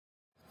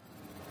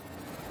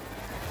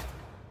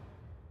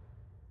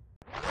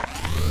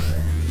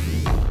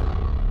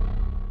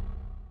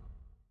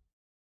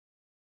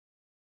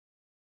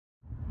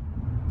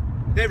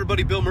Hey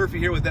everybody, Bill Murphy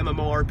here with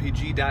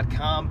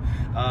MMORPG.com,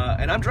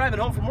 and I'm driving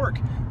home from work,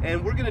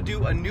 and we're going to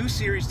do a new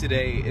series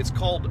today. It's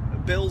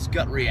called Bill's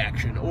Gut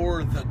Reaction,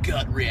 or The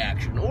Gut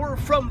Reaction, or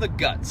From the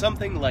Gut,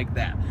 something like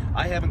that.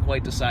 I haven't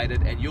quite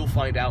decided, and you'll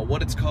find out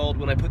what it's called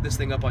when I put this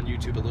thing up on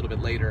YouTube a little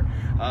bit later.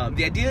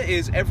 The idea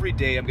is every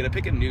day I'm going to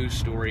pick a news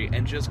story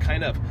and just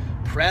kind of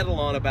prattle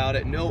on about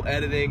it. No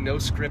editing, no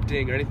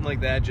scripting, or anything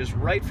like that, just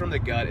right from the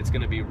gut. It's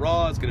going to be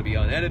raw, it's going to be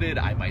unedited,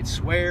 I might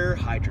swear,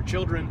 hide your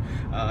children.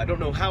 I don't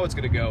know how it's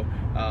going to go,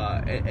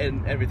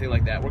 and everything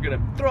like that. We're going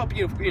to throw up,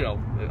 you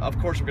know, of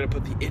course we're going to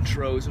put the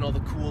intros and all the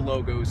cool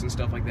logos and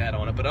stuff like that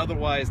on it, but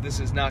otherwise this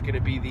is not going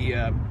to be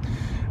the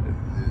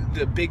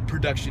big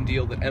production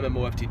deal that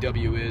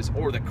MMOFTW is,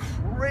 or the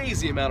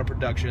crazy amount of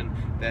production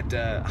that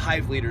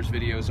Hive Leaders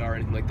videos are, or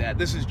anything like that.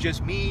 This is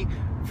just me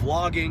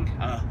vlogging,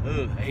 I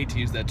hate to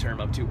use that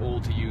term, I'm too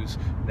old to use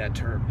that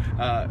term,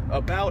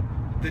 about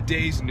the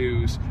day's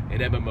news in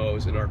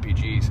MMOs and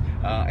RPGs.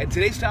 And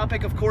today's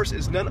topic, of course,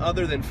 is none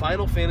other than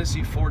Final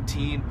Fantasy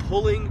XIV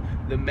pulling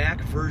the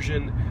Mac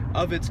version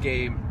of its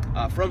game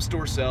from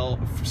store shelves,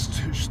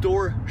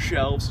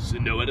 so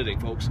no editing,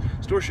 folks,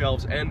 store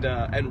shelves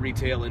and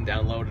retail and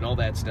download and all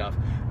that stuff,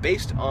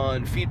 based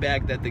on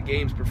feedback that the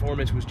game's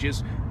performance was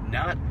just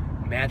not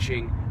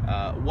matching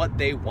what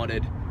they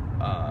wanted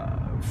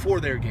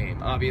for their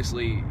game.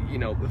 Obviously, you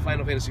know, the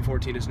Final Fantasy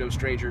XIV is no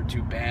stranger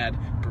to bad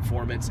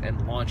performance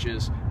and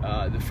launches.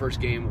 The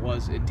first game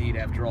was indeed,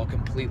 after all,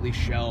 completely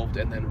shelved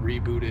and then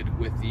rebooted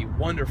with the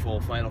wonderful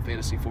Final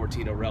Fantasy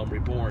XIV: A Realm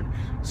Reborn.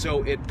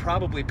 So it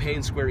probably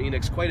pains Square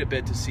Enix quite a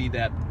bit to see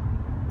that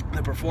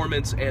the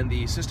performance and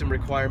the system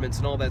requirements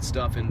and all that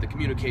stuff and the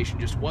communication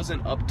just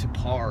wasn't up to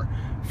par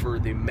for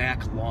the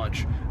Mac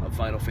launch of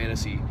Final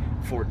Fantasy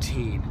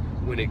XIV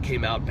when it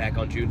came out back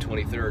on June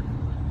 23rd.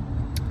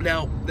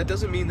 Now, that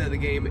doesn't mean that the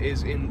game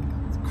is in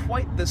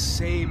quite the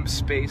same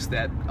space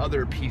that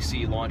other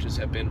PC launches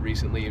have been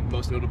recently, and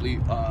most notably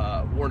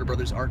Warner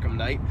Brothers' Arkham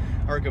Knight.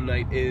 Arkham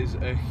Knight is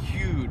a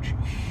huge,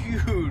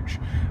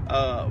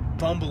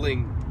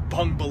 bungling,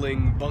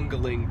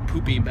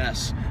 poopy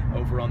mess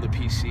over on the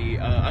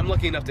PC. I'm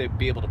lucky enough to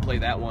be able to play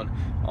that one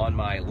on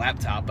my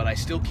laptop, but I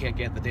still can't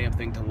get the damn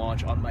thing to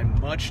launch on my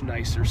much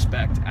nicer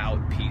spec'd out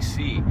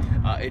PC.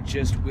 It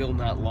just will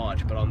not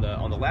launch, but on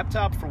the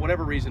laptop, for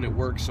whatever reason, it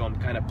works, so I'm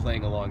kind of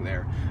playing along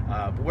there.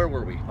 But where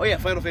were we? Oh yeah,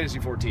 Final Fantasy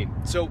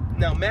XIV. So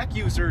now Mac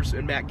users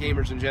and Mac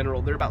gamers in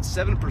general, they're about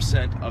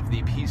 7% of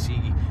the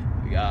PC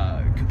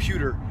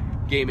computer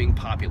gaming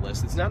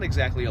populace. It's not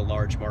exactly a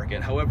large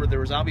market. However, there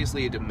was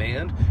obviously a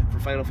demand for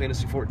Final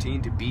Fantasy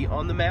XIV to be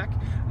on the Mac,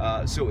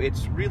 so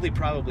it's really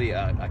probably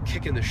a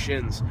kick in the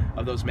shins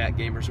of those Mac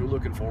gamers who are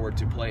looking forward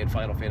to playing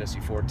Final Fantasy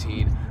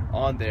XIV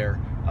on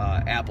their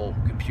Apple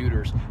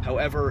computers.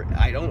 However,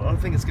 I don't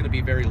think it's going to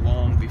be very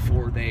long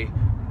before they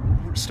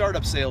start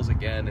up sales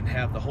again and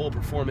have the whole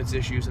performance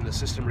issues and the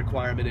system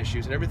requirement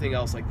issues and everything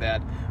else like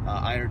that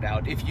ironed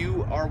out. If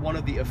you are one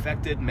of the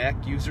affected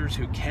Mac users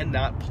who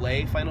cannot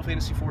play Final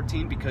Fantasy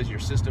XIV because your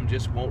system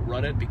just won't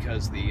run it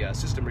because the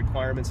system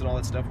requirements and all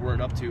that stuff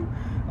weren't up to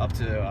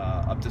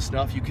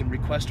snuff, you can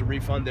request a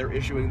refund. They're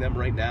issuing them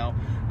right now.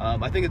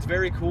 I think it's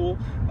very cool,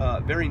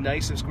 very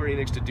nice of Square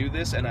Enix to do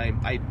this, and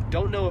I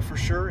don't know for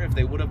sure if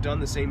they would have done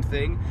the same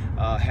thing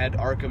had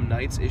Arkham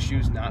Knight's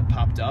issues not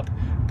popped up,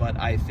 but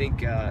I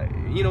think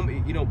you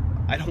know,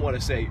 I don't want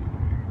to say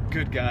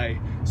good guy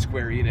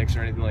Square Enix or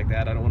anything like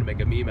that. I don't want to make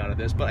a meme out of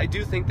this, but I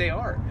do think they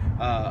are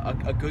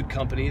a good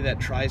company that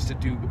tries to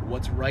do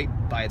what's right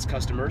by its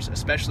customers,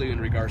 especially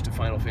in regards to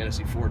Final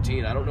Fantasy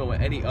XIV. I don't know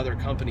any other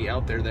company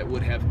out there that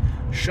would have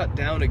shut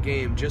down a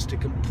game just to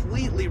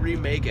completely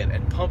remake it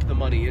and pump the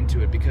money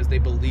into it because they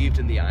believed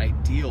in the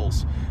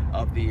ideals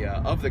of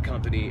the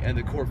company and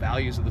the core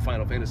values of the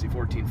Final Fantasy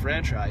XIV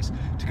franchise,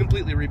 to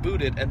completely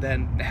reboot it and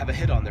then have a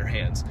hit on their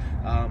hands.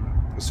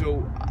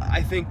 So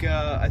I think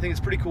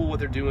it's pretty cool what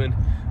they're doing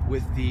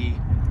with the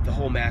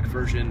whole Mac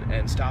version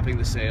and stopping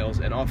the sales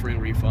and offering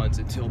refunds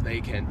until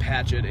they can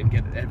patch it and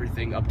get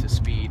everything up to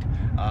speed.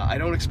 I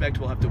don't expect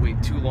we'll have to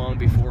wait too long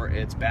before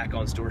it's back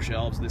on store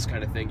shelves. This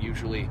kind of thing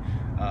usually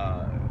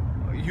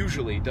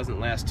doesn't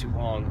last too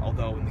long,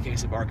 although in the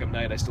case of Arkham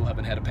Knight I still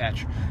haven't had a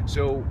patch,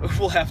 so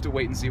we'll have to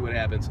wait and see what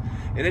happens.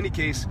 In any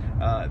case,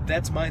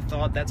 that's my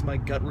thought, that's my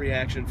gut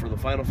reaction for the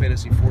Final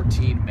Fantasy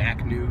XIV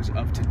Mac news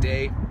of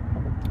today.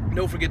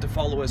 Don't forget to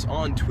follow us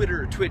on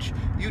Twitter, Twitch,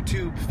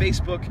 YouTube,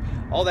 Facebook,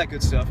 all that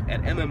good stuff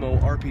at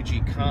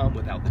MMORPG.com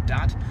without the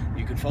dot.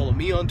 You can follow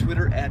me on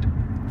Twitter at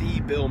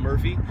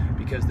 @TheBillMurphy,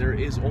 because there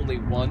is only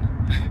one,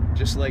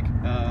 just like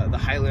the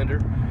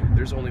Highlander.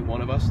 There's only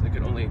one of us. There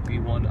can only be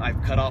one.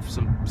 I've cut off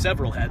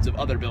several heads of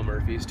other Bill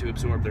Murphys to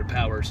absorb their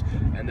powers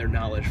and their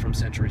knowledge from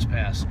centuries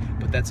past.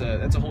 But that's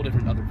a whole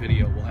different other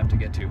video we'll have to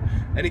get to.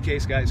 Any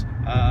case, guys,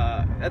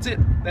 that's it.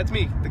 That's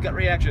me. The gut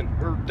reaction.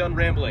 We're done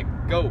rambling.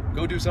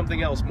 Go do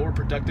something else more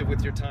productive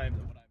with your time.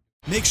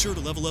 Make sure to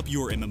level up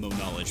your MMO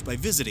knowledge by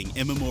visiting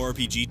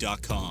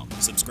MMORPG.com,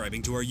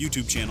 subscribing to our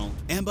YouTube channel,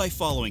 and by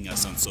following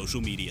us on social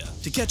media.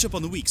 To catch up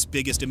on the week's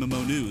biggest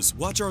MMO news,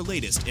 watch our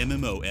latest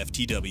MMO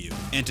FTW.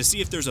 And to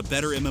see if there's a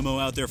better MMO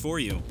out there for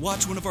you,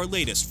 watch one of our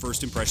latest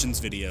First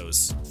Impressions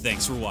videos.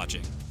 Thanks for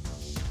watching.